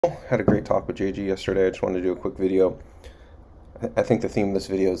Had a great talk with JG yesterday. I just wanted to do a quick video. I think the theme of this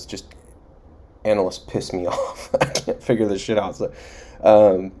video is just analysts piss me off. I can't figure this shit out. So,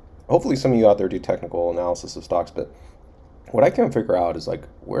 hopefully some of you out there do technical analysis of stocks, but what I can't figure out is like,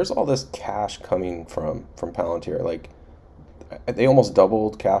 where's all this cash coming from Palantir? Like, they almost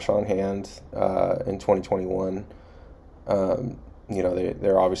doubled cash on hand in 2021.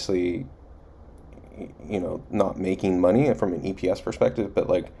 They're obviously not making money from an EPS perspective, but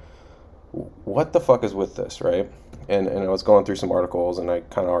like, what the fuck is with this, right? And I was going through some articles, and I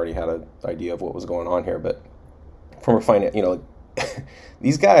kind of already had an idea of what was going on here, but from a finance, like,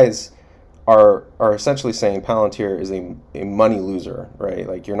 these guys are essentially saying Palantir is a money loser, right?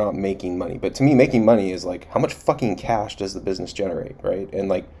 Like, you're not making money. But to me, making money is like, how much fucking cash does the business generate, right? And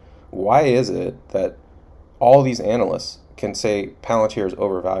like, why is it that all these analysts can say Palantir is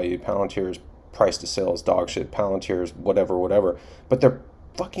overvalued, Palantir's price to sales dog shit, Palantir's whatever, but they're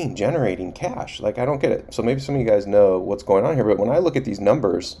fucking generating cash? Like, I don't get it. So maybe some of you guys know what's going on here, but when I look at these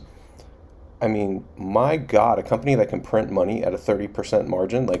numbers, I mean, my God, a company that can print money at a 30%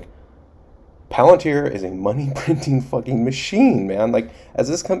 margin, like, Palantir is a money printing fucking machine, man. Like, as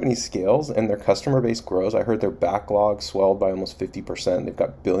this company scales and their customer base grows, I heard their backlog swelled by almost 50%. They've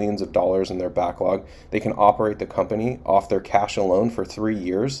got billions of dollars in their backlog. They can operate the company off their cash alone for 3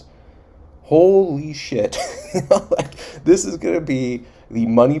 years. Holy shit. Like, this is going to be the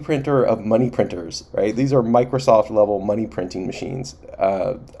money printer of money printers, right? These are Microsoft level money printing machines.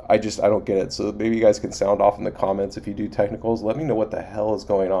 I don't get it. So maybe you guys can sound off in the comments if you do technicals. Let me know what the hell is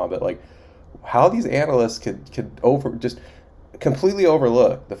going on. But like, how these analysts could just completely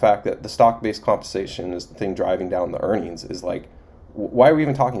overlook the fact that the stock-based compensation is the thing driving down the earnings is like, why are we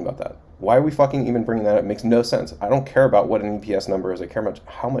even talking about that? Why are we fucking even bringing that up? It makes no sense. I don't care about what an EPS number is. I care about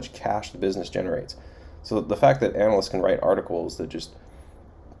how much cash the business generates. So the fact that analysts can write articles that just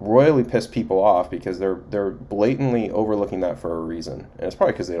royally piss people off because they're blatantly overlooking that for a reason. And it's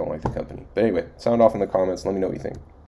probably because they don't like the company. But anyway, sound off in the comments. Let me know what you think.